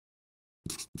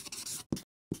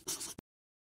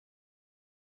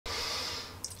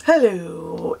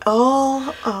Hello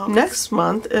all. Next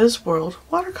month is World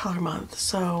Watercolor Month,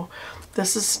 so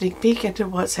this is a sneak peek into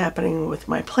what's happening with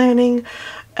my planning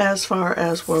as far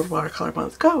as World Watercolor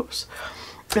Month goes.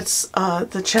 It's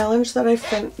the challenge that I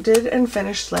did and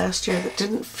finished last year that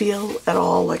didn't feel at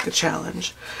all like a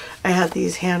challenge. I had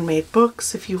these handmade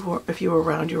books, if you were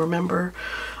around, you remember,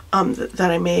 that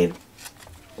I made.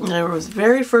 They were the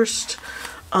very first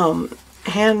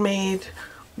handmade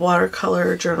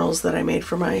watercolor journals that I made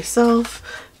for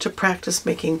myself to practice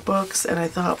making books, and I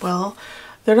thought, well,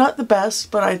 they're not the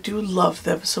best, but I do love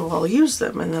them, so I'll use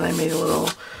them. And then I made a little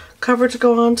cover to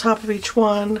go on top of each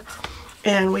one,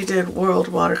 and we did World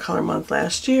Watercolor Month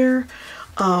last year,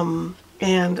 and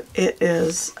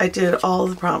I did all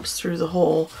the prompts through the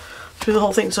whole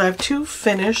thing. So I have two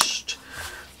finished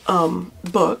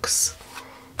books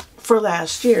for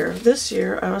last year. This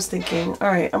year I was thinking, all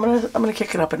right, I'm gonna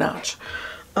kick it up a notch.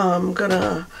 I'm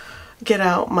gonna get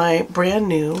out my brand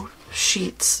new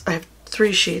sheets. I have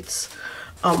 3 sheets.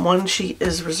 One sheet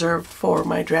is reserved for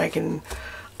my dragon,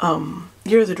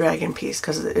 Year of the Dragon piece,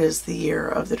 because it is the year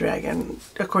of the dragon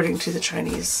according to the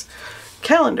Chinese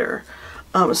calendar.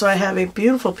 So I have a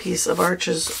beautiful piece of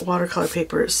Arches watercolor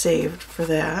paper saved for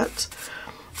that.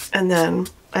 And then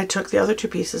I took the other 2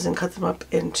 pieces and cut them up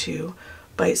into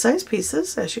bite-sized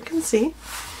pieces. As you can see,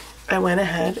 I went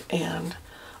ahead and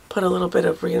put a little bit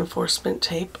of reinforcement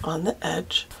tape on the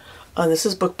edge. This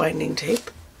is bookbinding tape,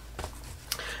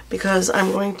 because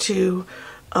I'm going to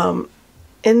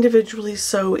individually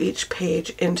sew each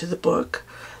page into the book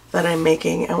that I'm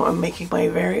making, and I'm making my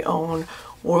very own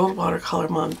World Watercolor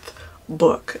Month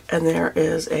book. And I'm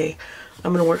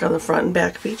going to work on the front and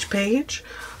back of each page.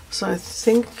 So I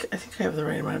think I have the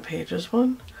right amount of pages.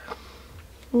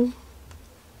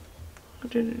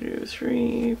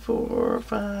 3, 4,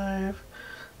 5,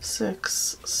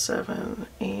 6, 7,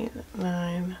 8,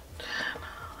 9,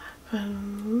 10,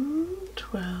 11,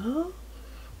 12.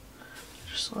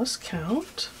 Just lost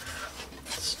count.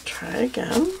 Let's try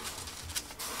again.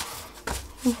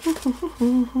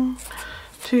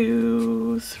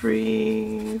 2,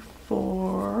 3,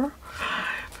 4,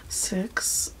 5,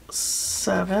 6,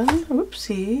 7.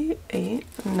 Oopsie. 8,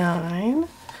 9.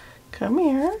 Come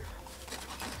here.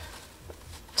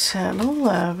 10,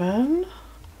 11,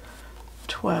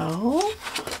 12,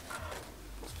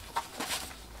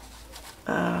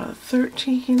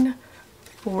 13,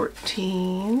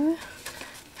 14,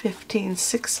 15,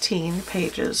 16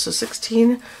 pages. So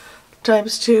 16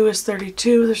 times 2 is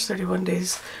 32. There's 31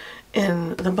 days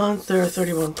in the month. There are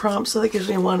 31 prompts, so that gives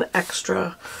me 1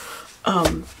 extra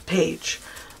page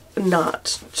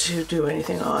not to do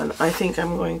anything on. I think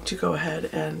I'm going to go ahead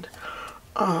and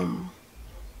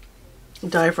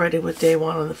dive right in with day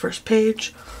 1 on the first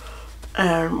page,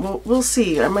 and we'll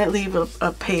see. I might leave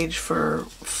a page for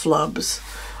flubs.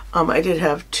 I did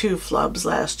have 2 flubs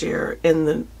last year in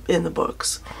the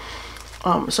books.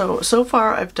 So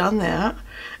far I've done that,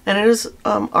 and it is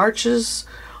Arches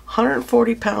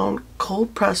 140-pound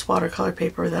cold press watercolor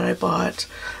paper that I bought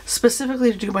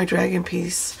specifically to do my dragon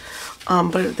piece.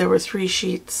 But there were 3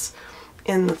 sheets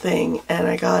in the thing, and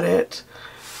I got it.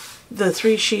 The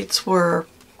 3 sheets were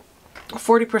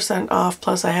 40% off,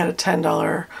 plus I had a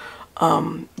 $10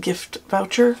 gift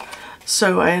voucher,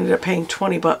 so I ended up paying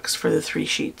 20 bucks for the 3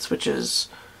 sheets, which is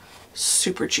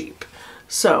super cheap.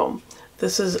 So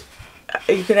this is,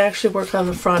 you can actually work on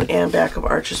the front and back of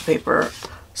Arches paper,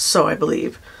 so I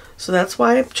believe. So that's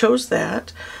why I chose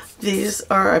that.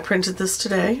 I printed this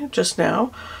today, just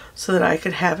now, so that I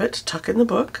could have it tuck in the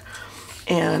book.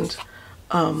 And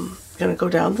I'm gonna go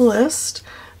down the list.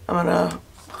 I'm gonna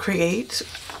create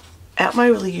at my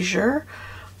leisure,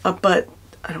 but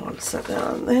I don't want to set that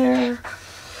on there.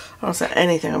 I don't set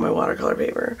anything on my watercolor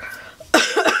paper.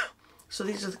 So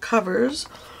these are the covers.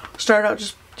 Start out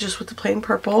just with the plain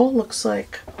purple. Looks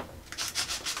like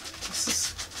this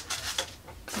is,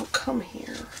 oh, come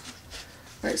here.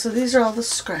 All right, so these are all the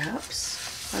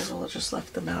scraps. Might as well have just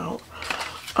left them out.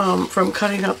 From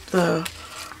cutting up the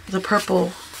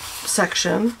purple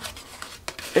section.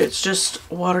 It's just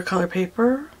watercolor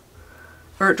paper,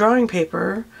 or drawing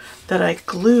paper, that I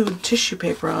glued tissue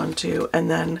paper onto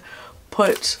and then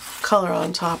put color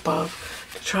on top of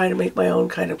to try to make my own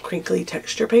kind of crinkly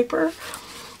texture paper.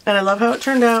 And I love how it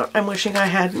turned out. I'm wishing I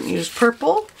hadn't used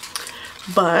purple,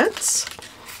 but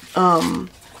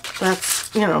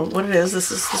that's, you know, what it is.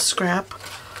 This is the scrap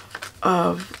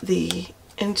of the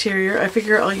interior. I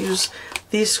figure I'll use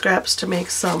these scraps to make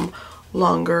some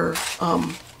longer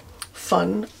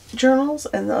fun journals,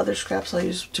 and the other scraps I'll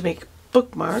use to make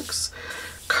bookmarks.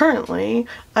 Currently,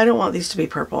 I don't want these to be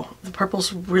purple. The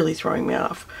purple's really throwing me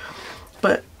off.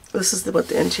 But this is what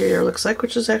the interior looks like,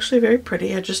 which is actually very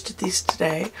pretty. I just did these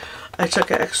today. I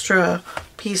took an extra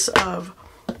piece of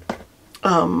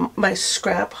my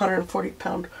scrap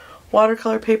 140-pound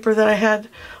watercolor paper that I had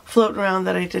floating around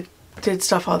that I did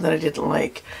stuff on that I didn't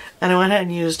like, and I went ahead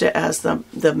and used it as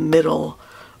the middle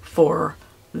for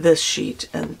this sheet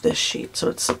and this sheet, so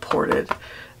it's supported.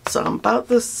 So about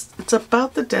this, it's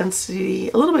about the density,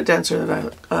 a little bit denser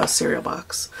than a cereal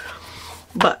box,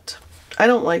 but I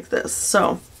don't like this.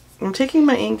 So I'm taking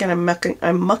my ink and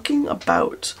I'm mucking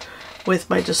about with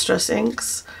my distress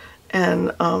inks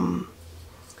and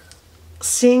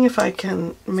seeing if I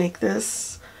can make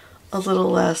this a little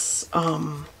less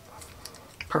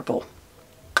purple.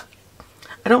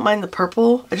 I don't mind the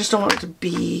purple, I just don't want it to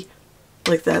be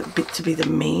like that, to be the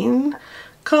main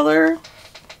color.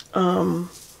 And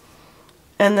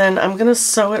then I'm gonna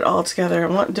sew it all together.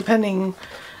 Depending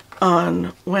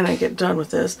on when I get done with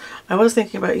this, I was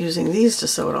thinking about using these to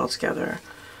sew it all together.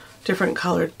 Different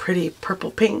colored pretty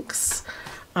purple pinks,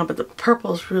 but the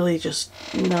purple's really just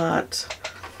not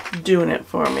doing it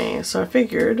for me. So I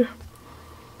figured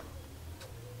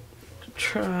to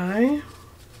try.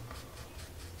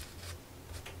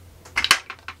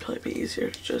 Probably be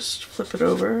easier to just flip it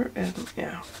over, and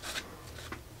yeah.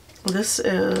 This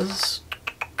is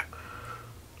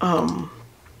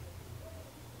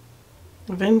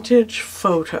Vintage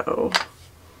Photo.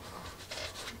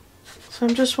 So I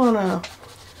just want to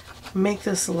make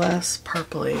this less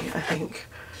purpley, I think,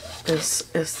 is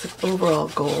the overall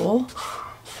goal.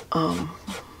 Go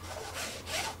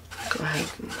ahead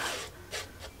and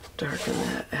darken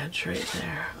that edge right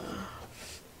there.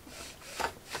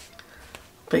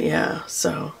 But yeah,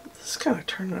 so this is kind of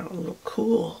turning out a little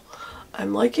cool.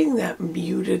 I'm liking that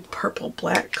muted purple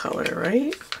black color,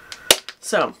 right?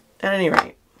 So, at any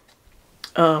rate,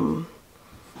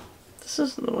 this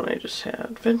isn't the one I just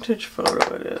had. Vintage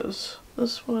Photo it is.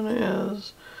 This one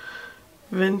is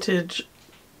Vintage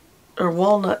or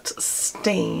Walnut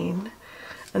Stain,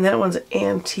 and that one's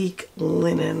Antique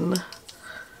Linen.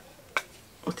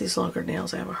 With these longer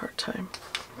nails, I have a hard time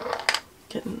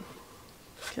getting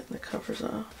the covers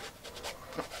off.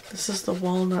 This is the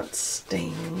Walnut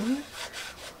Stain.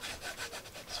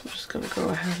 So I'm just going to go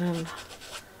ahead and,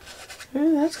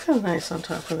 ooh, that's kind of nice on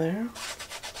top of there.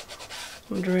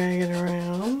 Drag it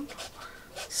around,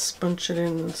 spunch it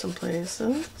in some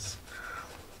places.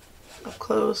 Up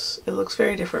close, it looks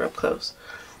very different up close.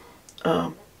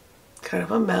 Kind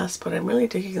of a mess, but I'm really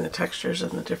digging the textures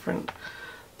and the different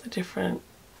different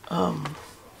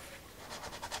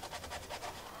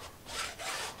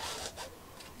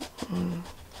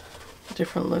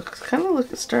looks. Kind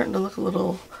of it's starting to look a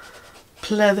little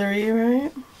pleathery,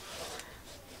 right?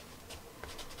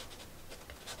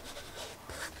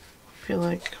 I feel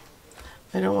like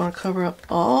I don't want to cover up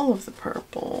all of the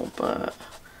purple, but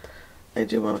I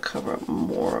do want to cover up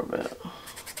more of it.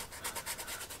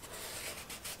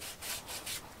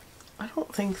 I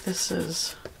don't think this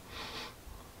is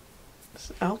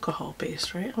alcohol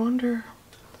based, right? I wonder.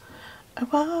 I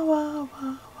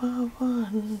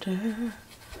wonder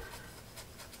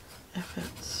if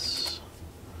it's.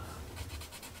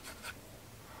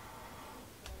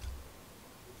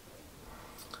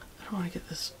 I don't want to get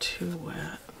this too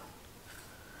wet.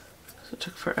 It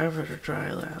took forever to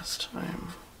dry last time.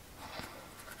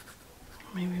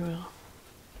 Maybe we'll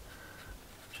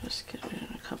just get it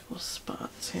in a couple of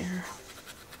spots here.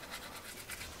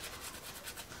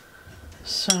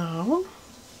 So,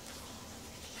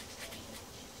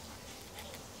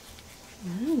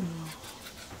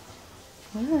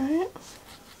 alright.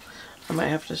 I might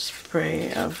have to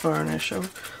spray a varnish or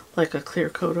like a clear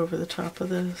coat over the top of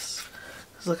this.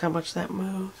 Because look how much that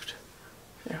moved.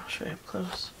 Here, I'll show you up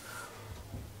close.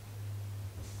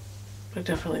 It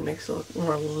definitely makes it look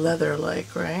more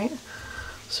leather-like, right?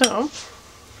 So,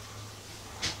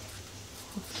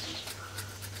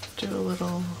 let's do a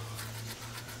little,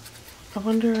 I'm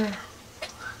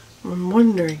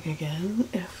wondering again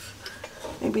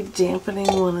if maybe dampening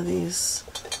one of these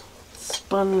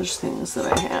sponge things that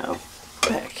I have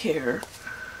back here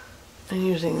and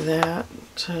using that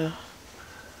to,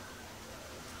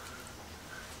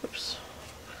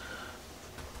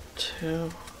 to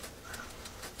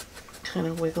kind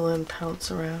of wiggle and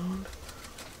pounce around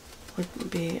would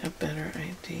be a better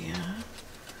idea.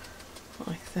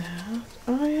 Like that.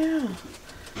 Oh yeah.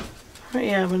 Alright,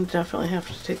 yeah, I'm going to definitely have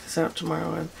to take this out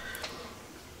tomorrow and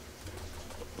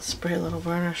spray a little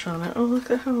varnish on it. Oh, look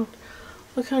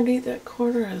how neat that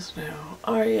corner is now.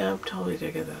 Oh yeah, I'm totally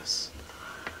digging this.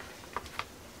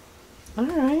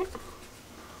 Alright.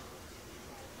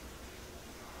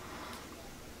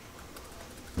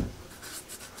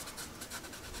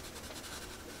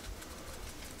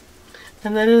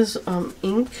 And that is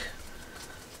ink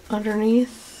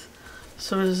underneath,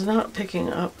 so it is not picking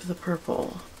up the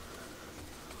purple,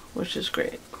 which is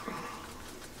great.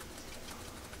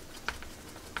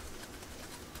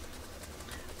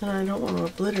 And I don't want to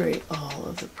obliterate all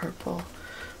of the purple,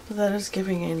 but that is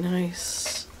giving a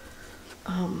nice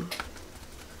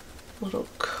little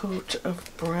coat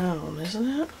of brown, isn't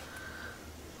it?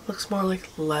 Looks more like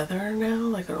leather now,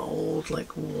 like an old,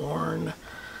 like worn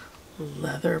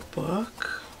leather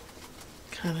book.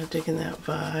 Kind of digging that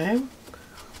vibe.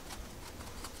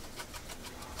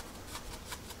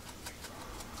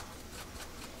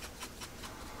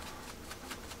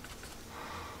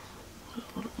 A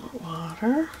little more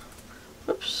water.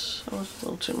 Oops, that was a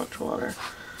little too much water.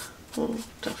 We'll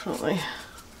definitely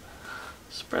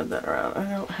spread that around. I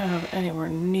don't have anywhere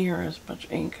near as much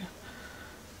ink.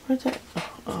 Where'd that,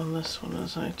 on this one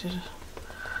as I did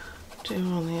do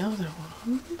on the other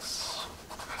ones.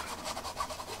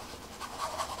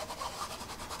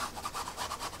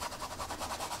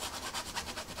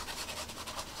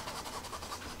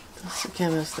 This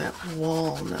again is that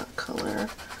walnut color.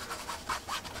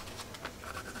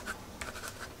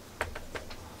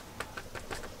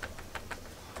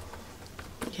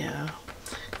 Yeah,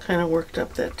 kind of worked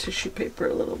up that tissue paper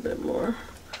a little bit more.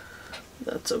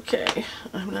 That's okay.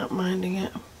 I'm not minding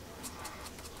it.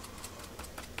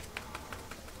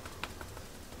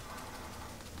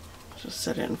 Just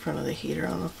set it in front of the heater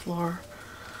on the floor.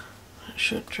 It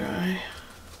should dry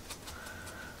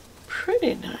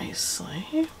pretty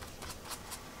nicely.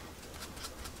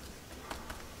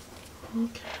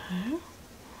 Okay.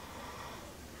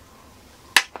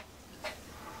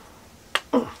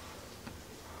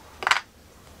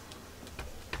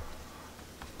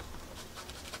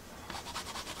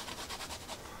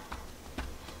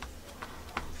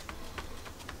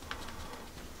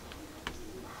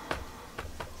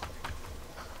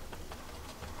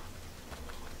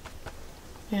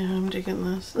 Yeah, I'm digging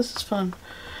this. This is fun.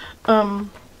 I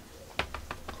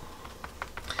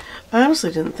honestly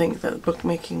didn't think that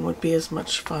bookmaking would be as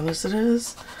much fun as it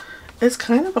is. It's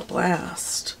kind of a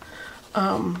blast.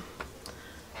 You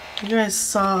guys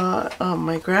saw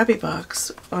my Grabby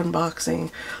Box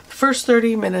unboxing. The first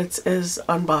 30 minutes is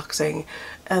unboxing,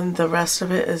 and the rest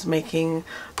of it is making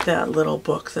that little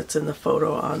book that's in the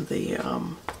photo on the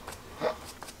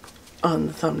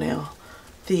thumbnail.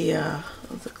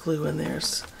 The glue in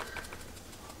there's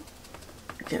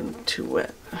getting too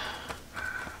wet.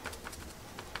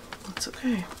 That's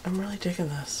okay. I'm really digging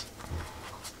this.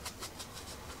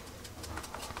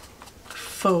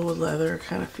 Faux leather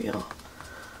kind of feel.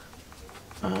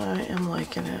 I am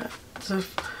liking it. It's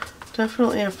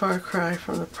definitely a far cry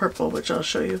from the purple, which I'll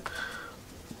show you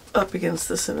up against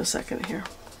this in a second here.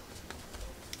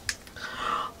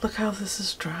 Look how this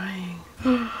is drying.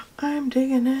 I'm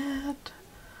digging it.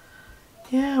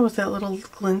 Yeah, with that little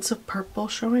glints of purple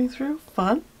showing through.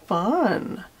 Fun,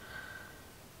 fun.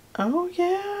 Oh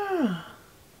yeah.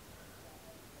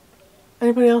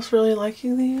 Anybody else really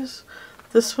liking these?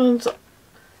 This one's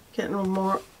getting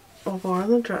more on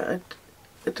the dry.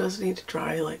 It does need to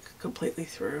dry like completely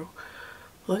through.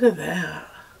 Look at that.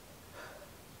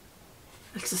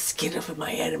 It's the skin of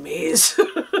my enemies.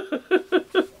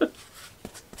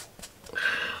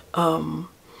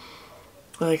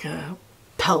 Like a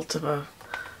pelt of a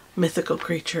mythical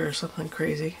creature or something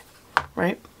crazy,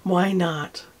 right? Why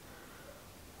not?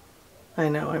 I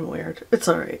know I'm weird. It's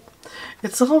alright.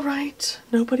 It's alright.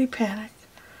 Nobody panic.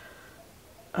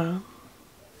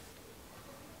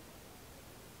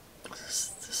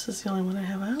 This is the only one I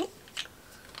have out?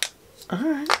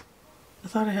 Alright. I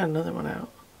thought I had another one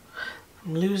out.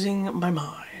 I'm losing my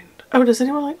mind. Oh, does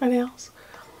anyone like my nails?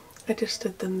 I just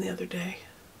did them the other day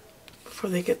before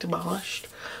they get demolished.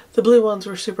 The blue ones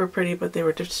were super pretty, but they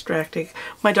were distracting.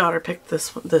 My daughter picked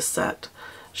this set.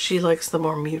 She likes the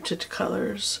more muted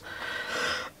colors.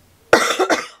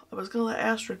 I was gonna let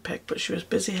Astrid pick, but she was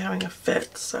busy having a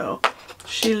fit, so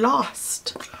she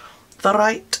lost the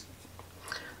right.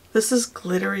 This is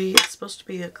glittery. It's supposed to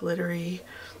be a glittery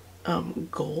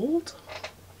gold.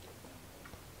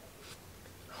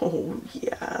 Oh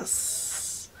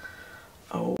yes.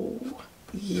 Oh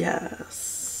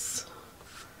yes.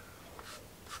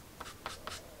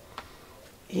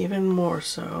 Even more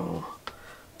so.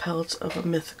 Pelts of a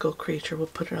mythical creature. We'll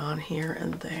put it on here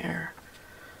and there.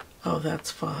 Oh,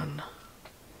 that's fun.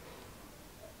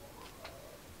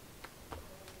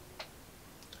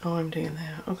 Oh, I'm doing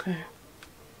that. Okay.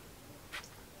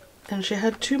 And she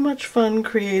had too much fun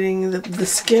creating the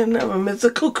skin of a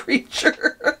mythical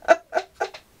creature.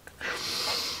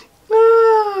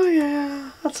 Oh,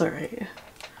 yeah. That's alright.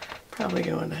 probably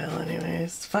going to hell anyways.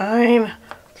 It's fine.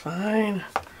 It's fine.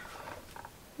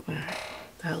 Alright,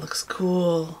 that looks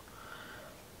cool.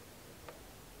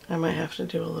 I might have to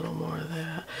do a little more of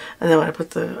that. And then when I put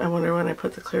the, I wonder when I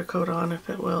put the clear coat on if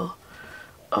it will,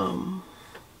 because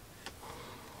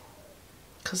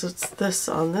it's this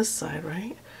on this side,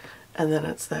 right? And then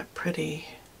it's that pretty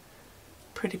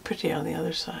on the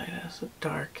other side. It's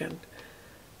dark and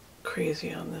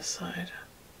crazy on this side.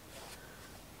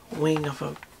 Wing of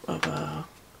a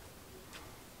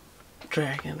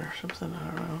dragon or something, I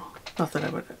don't know. Not that I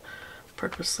would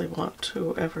purposely want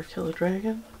to ever kill a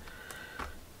dragon.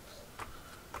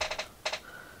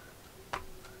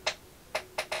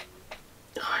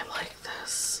 Oh, I like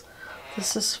this.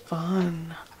 This is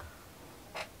fun.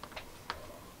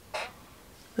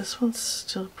 This one's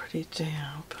still pretty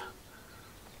damp.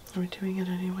 Are we doing it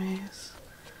anyways?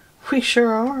 We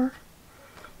sure are.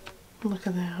 Look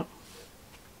at that.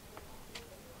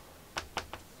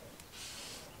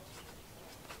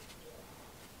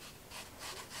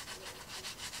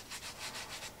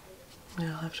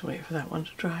 Yeah, I'll have to wait for that one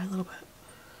to dry a little bit.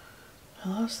 I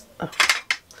lost, oh,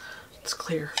 it's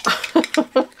clear.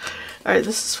 Alright,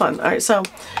 this is fun. Alright, so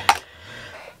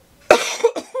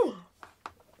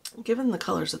given the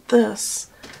colors of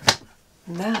this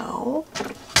now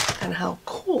and how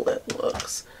cool it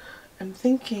looks, I'm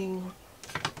thinking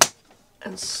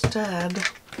instead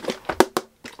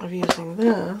of using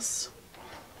this,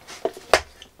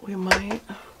 we might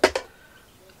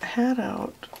head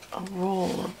out a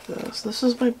roll of this. This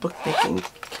is my bookmaking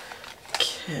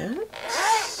kit.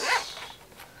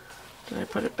 Did I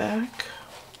put it back?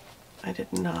 I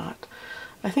did not.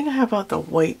 I think I have the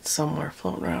white somewhere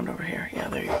floating around over here. Yeah,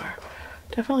 there you are.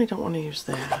 Definitely don't want to use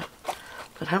that.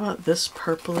 But how about this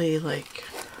purpley, like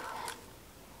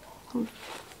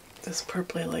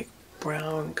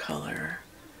brown color?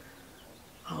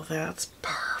 Oh, that's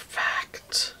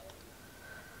perfect.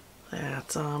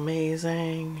 That's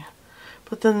amazing.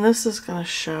 But then this is going to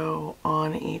show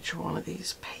on each one of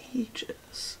these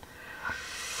pages.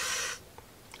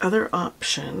 Other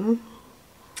option,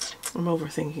 I'm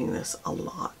overthinking this a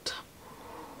lot,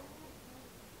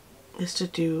 is to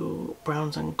do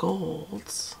browns and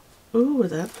golds. Ooh,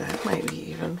 that might be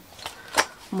even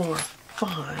more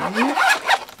fun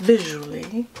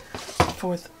visually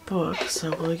for the book.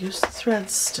 So we'll use the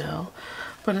threads still,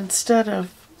 but instead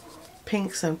of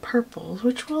pinks and purples,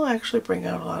 which will actually bring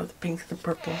out a lot of the pink and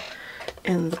purple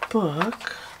in the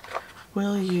book,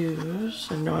 we'll use,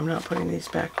 and no, I'm not putting these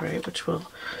back right, which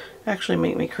will actually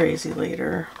make me crazy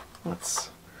later. Let's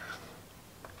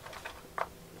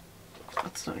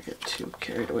not get too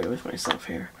carried away with myself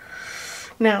here.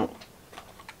 Now,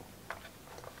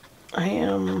 I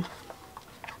am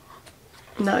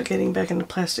not getting back into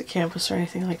plastic canvas or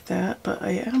anything like that, but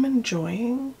I am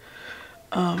enjoying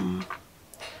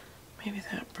maybe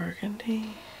that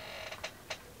burgundy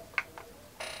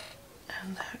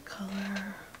and that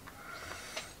color.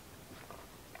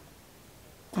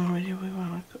 Or do we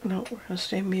want to? No, we're gonna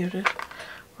stay muted.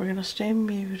 We're gonna stay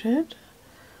muted.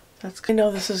 That's. I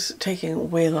know this is taking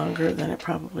way longer than it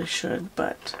probably should,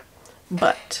 but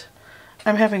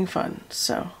I'm having fun.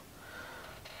 So,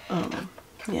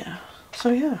 yeah. So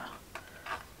yeah,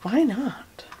 why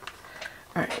not?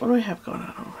 All right, what do I have going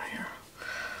on over here?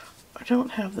 I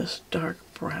don't have this dark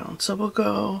brown, so we'll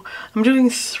go, I'm doing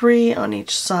 3 on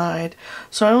each side,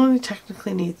 so I only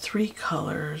technically need 3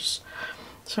 colors.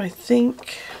 So I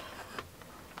think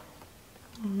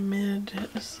mid,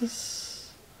 is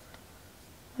this,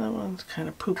 that one's kind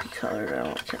of poopy colored, I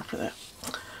don't care for that.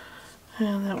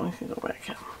 And that one can go back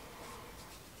in.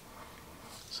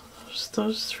 So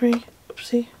those 3,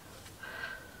 oopsie.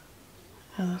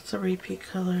 And that's a repeat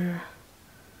color.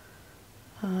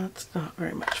 That's not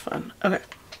very much fun. Okay.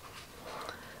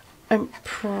 I'm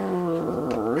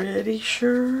pretty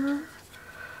sure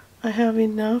I have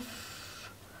enough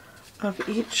of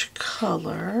each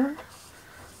color.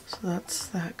 So that's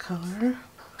that color.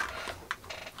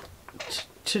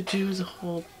 To do the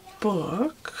whole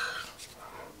book.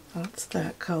 That's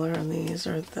that color, and these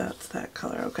are, that's that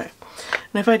color. Okay.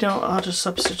 And if I don't, I'll just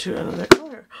substitute another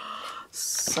color.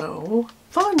 So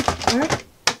fun. Alright.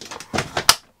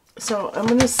 So I'm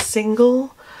gonna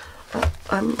single,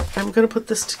 I'm gonna put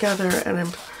this together, and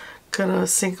I'm gonna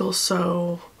single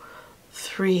sew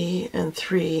 3 and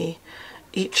 3.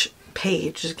 Each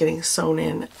page is getting sewn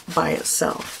in by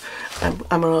itself.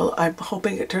 I'm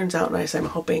hoping it turns out nice. I'm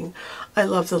hoping I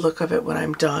love the look of it when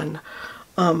I'm done.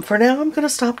 For now, I'm gonna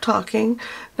stop talking.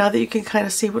 Now that you can kind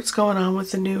of see what's going on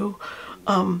with the new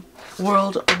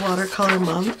World Watercolor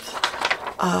Month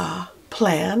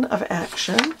plan of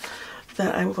action.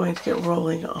 that I'm going to get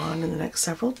rolling on in the next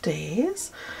several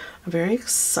days. I'm very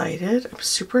excited. I'm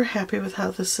super happy with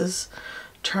how this is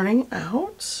turning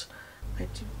out.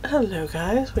 Hello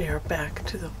guys, we are back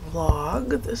to the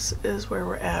vlog. This is where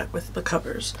we're at with the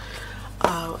covers.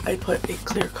 I put a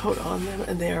clear coat on them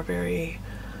and they are very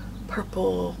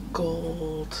purple,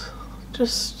 gold,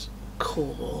 just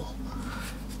cool.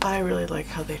 I really like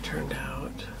how they turned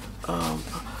out.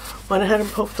 Went ahead and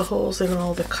poked the holes in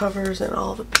all the covers and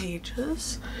all the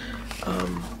pages.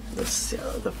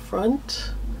 The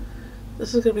front,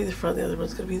 this is going to be the front, the other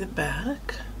one's going to be the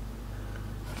back.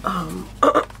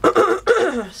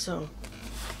 So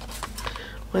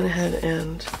went ahead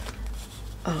and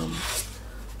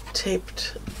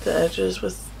taped the edges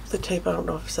with the tape. I don't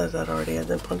know if I said that already, and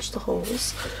then punched the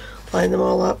holes, lined them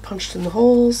all up, punched in the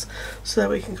holes so that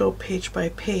we can go page by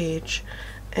page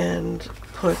and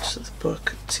put the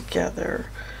book together.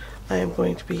 I am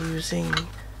going to be using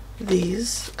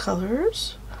these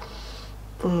colors.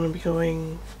 I'm going to be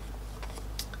going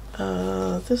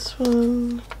this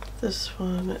one,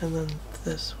 and then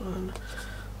this one.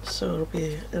 So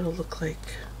it'll look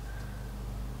like,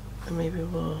 and maybe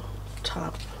we'll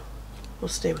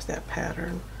stay with that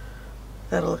pattern.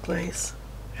 That'll look nice.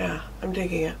 Yeah, I'm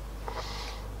digging it.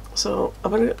 So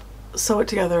I'm gonna sew it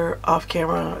together off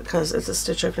camera because it's a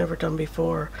stitch I've never done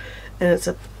before, and it's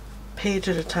a page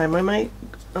at a time. I might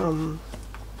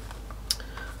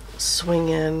swing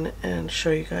in and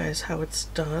show you guys how it's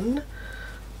done,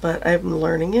 but I'm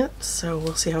learning it, so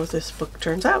we'll see how this book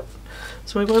turns out.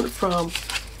 So we went from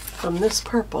this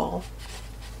purple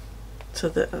to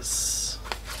this.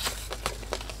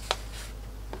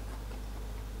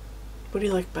 What do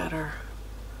you like better?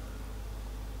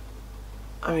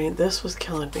 I mean, this was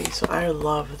killing me, so I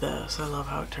love this. I love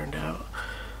how it turned out.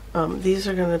 These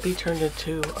are going to be turned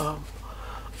into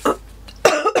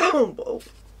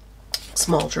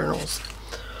small journals.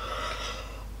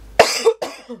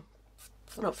 I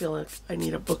don't feel like I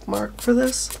need a bookmark for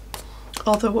this,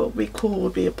 although what would be cool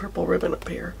would be a purple ribbon up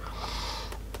here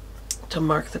to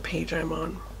mark the page I'm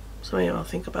on. So maybe I'll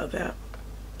think about that.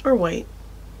 Or white.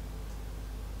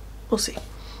 We'll see.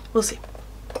 We'll see.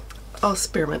 I'll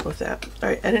experiment with that.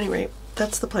 Alright, at any rate,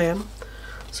 that's the plan.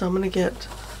 So I'm going to get,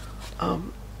 I'll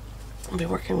be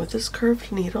working with this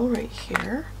curved needle right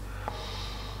here.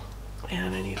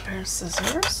 And I need a pair of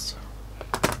scissors.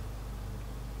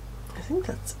 I think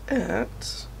that's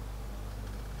it.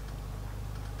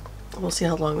 We'll see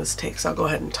how long this takes. I'll go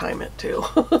ahead and time it too.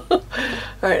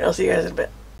 Alright, I'll see you guys in a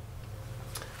bit.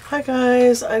 Hi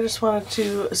guys, I just wanted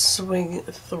to swing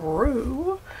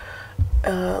through,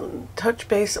 touch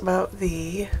base about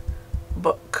the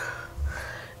book.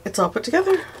 It's all put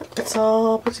together. It's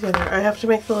all put together. I have to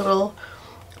make the little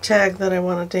tag that I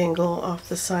want to dangle off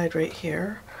the side right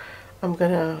here. I'm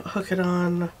gonna hook it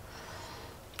on.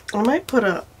 I might put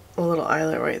a little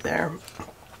eyelet right there,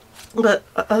 but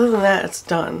other than that, it's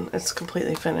done. It's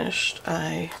completely finished.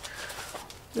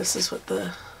 This is what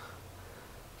the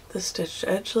stitched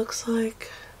edge looks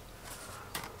like.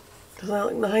 Doesn't that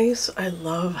look nice? I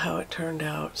love how it turned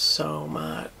out so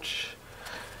much.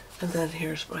 And then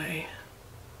here's my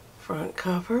front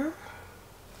cover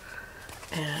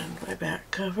and my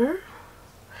back cover.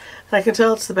 And I can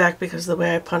tell it's the back because the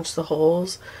way I punched the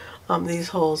holes, these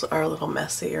holes are a little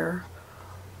messier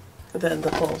than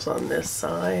the holes on this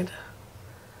side.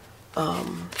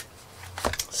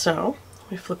 So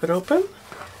we flip it open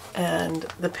and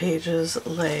the pages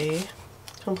lay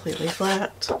completely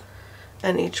flat,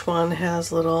 and each one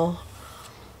has little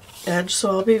edge.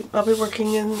 So I'll be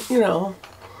working in, you know,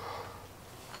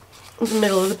 the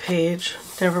middle of the page,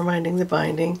 never minding the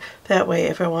binding. That way,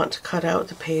 if I want to cut out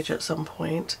the page at some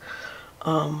point,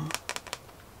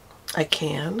 I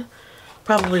can.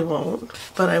 Probably won't,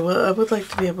 but I would like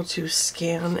to be able to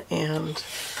scan and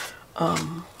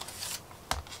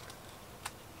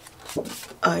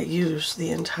use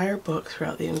the entire book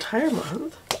throughout the entire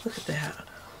month. Look at that.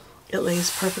 It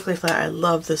lays perfectly flat. I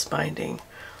love this binding.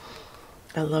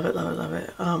 I love it, love it, love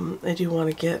it. I do want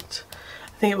to get,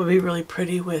 I think it would be really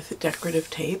pretty with decorative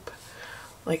tape,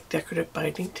 like decorative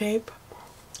binding tape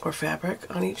or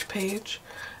fabric on each page,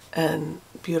 and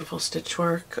beautiful stitch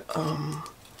work.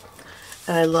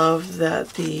 And I love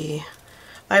that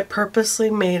I purposely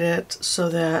made it so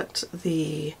that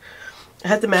I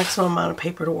had the maximum amount of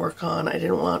paper to work on. I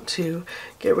didn't want to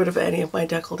get rid of any of my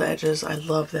deckled edges. I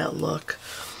love that look.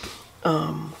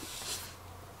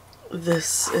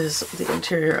 This is the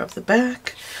interior of the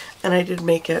back, and I did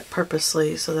make it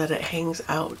purposely so that it hangs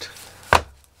out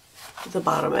the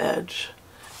bottom edge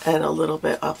and a little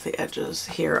bit off the edges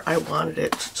here. I wanted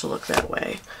it to look that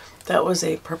way. That was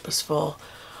a purposeful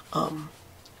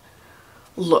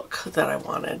look that I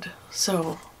wanted.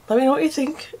 So let me know what you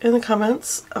think in the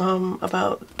comments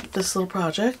about this little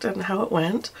project and how it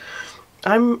went.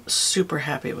 I'm super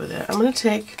happy with it. I'm going to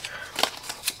take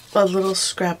a little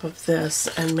scrap of this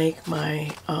and make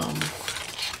my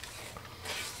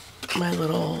my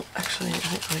little, actually I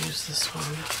think I'll use this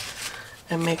one,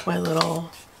 and make my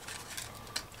little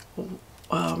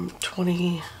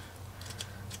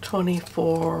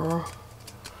 2024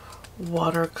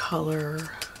 watercolor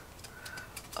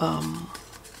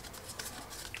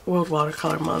World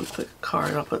Watercolor Month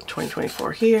card. I'll put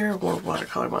 2024 here, World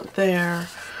Watercolor Month there.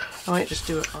 I might just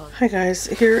do it on. Hi guys,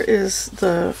 here is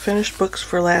the finished books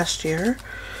for last year.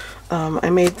 I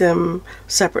made them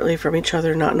separately from each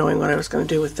other, not knowing what I was going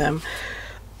to do with them.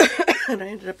 And I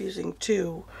ended up using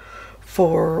 2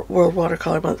 for World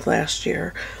Watercolor Month last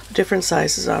year. Different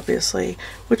sizes, obviously,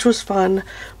 which was fun.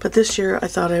 But this year I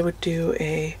thought I would do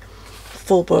a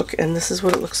full book, and this is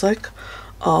what it looks like.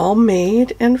 All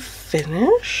made and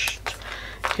finished.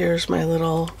 Here's my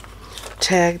little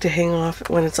tag to hang off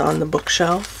when it's on the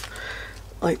bookshelf.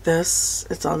 Like this,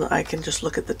 it's on the, I can just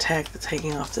look at the tag that's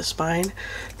hanging off the spine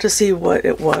to see what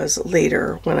it was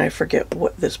later when I forget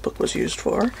what this book was used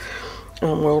for.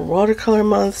 World Watercolor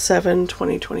Month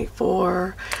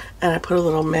 7/2024, and I put a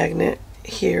little magnet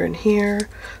here and here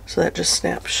so that just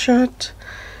snaps shut,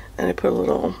 and I put a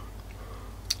little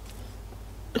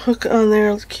hook on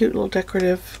there, cute little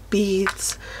decorative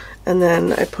beads, and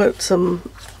then I put some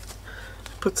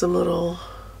little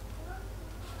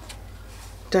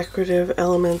decorative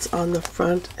elements on the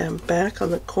front and back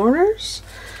on the corners,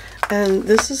 and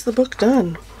this is the book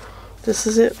done. This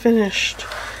is it finished.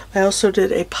 I also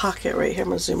did a pocket right here. I'm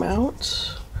going to zoom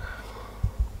out.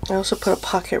 I also put a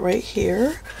pocket right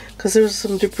here because there was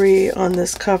some debris on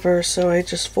this cover, so I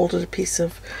just folded a piece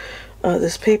of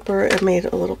this paper and made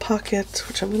a little pocket,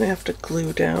 which I'm going to have to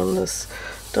glue down. This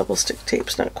double stick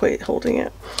tape's not quite holding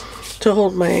it, to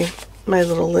hold my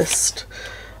little list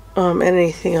and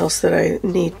anything else that I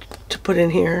need to put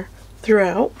in here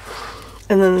throughout.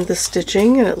 And then the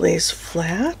stitching, and it lays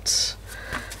flat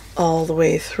all the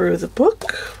way through the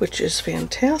book, which is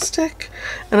fantastic.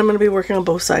 And I'm going to be working on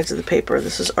both sides of the paper.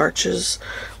 This is Arches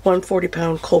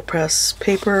 140-pound cold press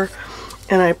paper,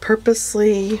 and I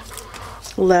purposely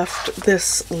left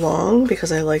this long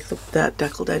because I like that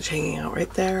deckled edge hanging out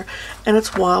right there, and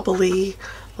it's wobbly,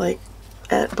 like,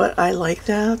 but I like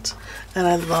that, and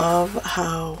I love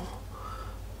how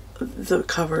the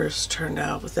covers turned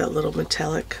out with that little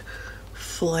metallic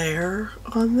flare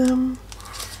on them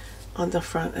on the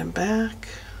front and back.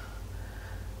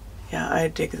 Yeah, I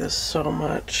dig this so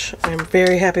much. I'm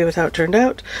very happy with how it turned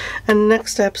out, and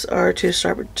next steps are to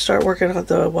start working on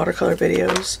the watercolor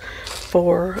videos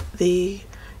for the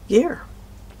year.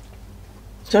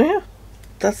 So yeah,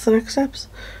 that's the next steps.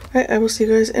 All right, I will see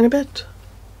you guys in a bit.